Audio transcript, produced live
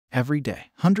Every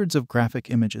day, hundreds of graphic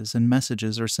images and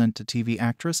messages are sent to TV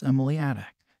actress Emily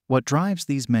Atack. What drives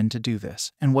these men to do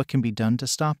this, and what can be done to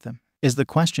stop them, is the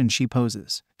question she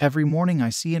poses. Every morning I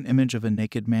see an image of a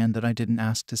naked man that I didn't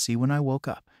ask to see when I woke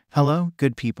up. Hello,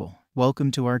 good people.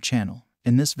 Welcome to our channel.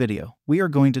 In this video, we are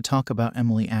going to talk about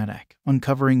Emily Atack,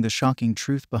 uncovering the shocking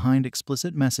truth behind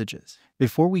explicit messages.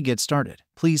 Before we get started,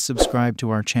 please subscribe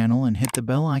to our channel and hit the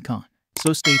bell icon.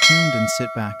 So stay tuned and sit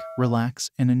back,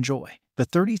 relax, and enjoy. The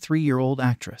 33-year-old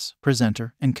actress,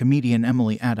 presenter, and comedian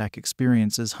Emily Atack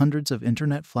experiences hundreds of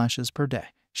internet flashes per day.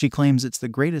 She claims it's the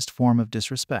greatest form of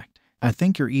disrespect. "I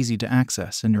think you're easy to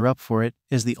access and you're up for it,"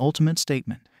 is the ultimate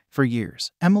statement. For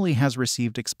years, Emily has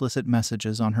received explicit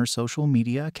messages on her social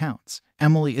media accounts.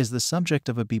 Emily is the subject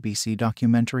of a BBC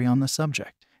documentary on the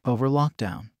subject. Over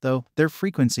lockdown, though, their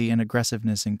frequency and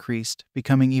aggressiveness increased,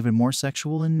 becoming even more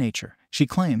sexual in nature. She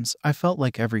claims, "I felt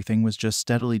like everything was just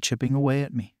steadily chipping away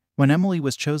at me." When Emily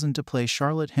was chosen to play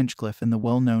Charlotte Hinchcliffe in the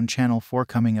well-known Channel 4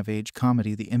 coming-of-age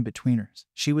comedy The In-Betweeners,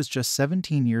 she was just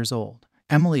 17 years old.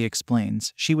 Emily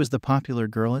explains, "She was the popular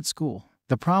girl at school.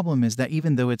 The problem is that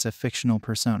even though it's a fictional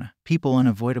persona, people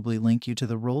unavoidably link you to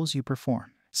the roles you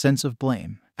perform." Sense of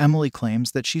blame. Emily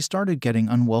claims that she started getting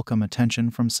unwelcome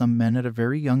attention from some men at a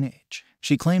very young age.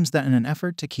 She claims that in an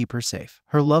effort to keep her safe,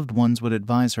 her loved ones would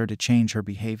advise her to change her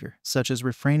behavior, such as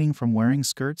refraining from wearing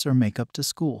skirts or makeup to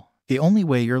school. "The only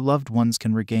way your loved ones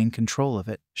can regain control of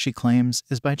it," she claims,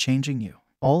 "is by changing you.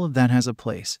 All of that has a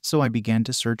place, so I began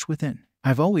to search within.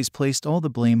 I've always placed all the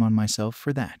blame on myself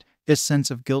for that." This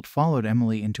sense of guilt followed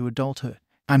Emily into adulthood.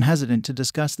 "I'm hesitant to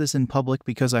discuss this in public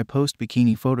because I post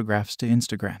bikini photographs to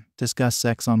Instagram, discuss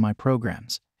sex on my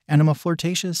programs, and I'm a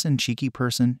flirtatious and cheeky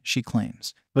person," she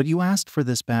claims. "But you asked for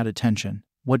this bad attention.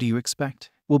 What do you expect?"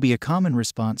 will be a common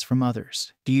response from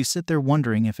others. Do you sit there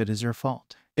wondering if it is your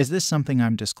fault? Is this something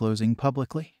I'm disclosing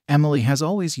publicly? Emily has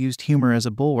always used humor as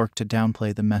a bulwark to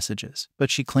downplay the messages, but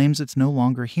she claims it's no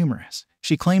longer humorous.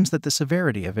 She claims that the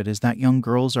severity of it is that young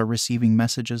girls are receiving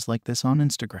messages like this on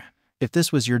Instagram. If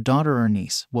this was your daughter or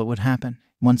niece, what would happen?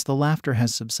 Once the laughter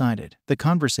has subsided, the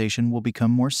conversation will become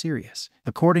more serious.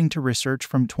 According to research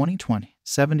from 2020,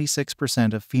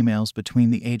 76% of females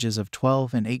between the ages of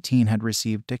 12 and 18 had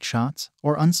received dick shots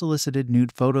or unsolicited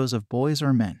nude photos of boys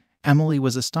or men. Emily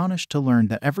was astonished to learn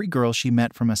that every girl she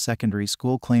met from a secondary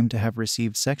school claimed to have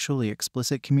received sexually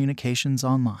explicit communications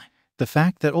online. "The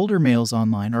fact that older males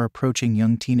online are approaching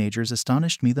young teenagers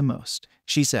astonished me the most,"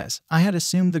 she says. "I had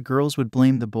assumed the girls would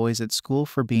blame the boys at school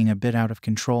for being a bit out of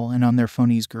control, and on their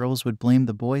phonies girls would blame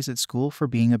the boys at school for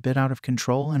being a bit out of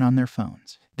control and on their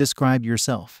phones. Describe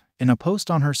yourself." In a post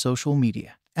on her social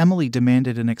media, Emily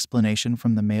demanded an explanation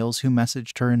from the males who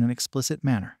messaged her in an explicit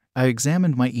manner. "I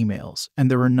examined my emails,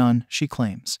 and there were none," she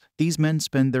claims. "These men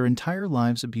spend their entire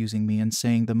lives abusing me and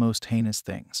saying the most heinous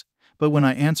things. But when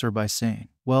I answer by saying,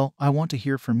 'Well, I want to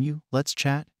hear from you, let's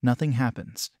chat,' nothing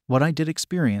happens. What I did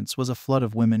experience was a flood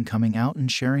of women coming out and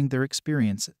sharing their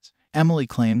experiences." Emily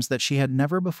claims that she had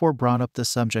never before brought up the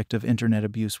subject of internet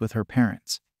abuse with her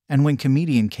parents. And when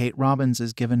comedian Kate Robbins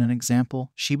is given an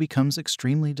example, she becomes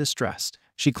extremely distressed.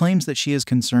 She claims that she is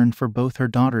concerned for both her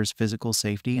daughter's physical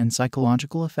safety and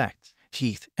psychological effects.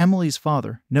 Heath, Emily's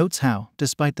father, notes how,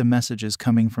 despite the messages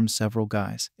coming from several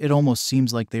guys, it almost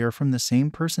seems like they are from the same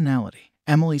personality.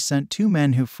 Emily sent two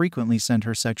men who frequently sent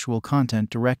her sexual content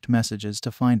direct messages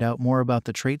to find out more about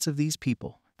the traits of these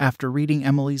people. After reading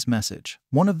Emily's message,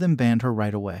 one of them banned her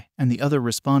right away, and the other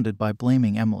responded by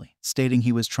blaming Emily, stating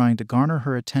he was trying to garner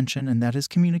her attention and that his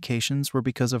communications were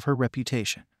because of her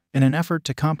reputation. In an effort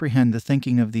to comprehend the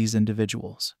thinking of these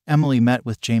individuals, Emily met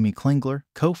with Jamie Klingler,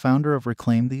 co-founder of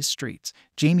Reclaim These Streets.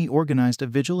 Jamie organized a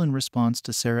vigil in response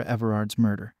to Sarah Everard's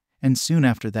murder, and soon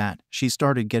after that, she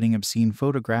started getting obscene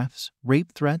photographs,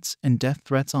 rape threats, and death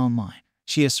threats online.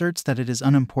 She asserts that it is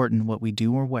unimportant what we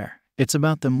do or where. It's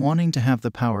about them wanting to have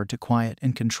the power to quiet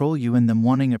and control you and them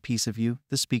wanting a piece of you,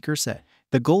 the speaker said.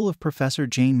 The goal of Professor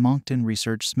Jane Monckton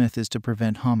Research Smith is to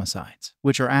prevent homicides,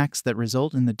 which are acts that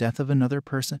result in the death of another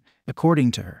person.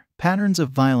 According to her, patterns of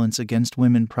violence against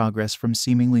women progress from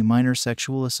seemingly minor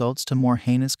sexual assaults to more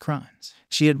heinous crimes.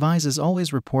 She advises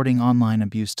always reporting online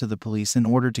abuse to the police in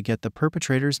order to get the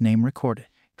perpetrator's name recorded.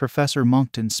 Professor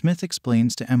Monckton Smith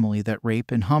explains to Emily that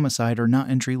rape and homicide are not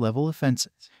entry-level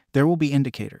offenses. There will be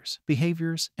indicators,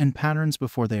 behaviors, and patterns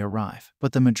before they arrive,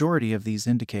 but the majority of these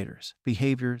indicators,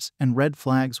 behaviors, and red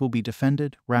flags will be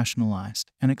defended, rationalized,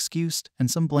 and excused,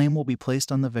 and some blame will be placed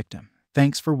on the victim.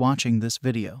 Thanks for watching this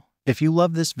video. If you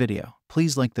love this video,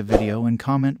 please like the video and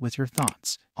comment with your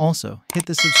thoughts. Also, hit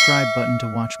the subscribe button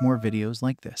to watch more videos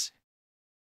like this.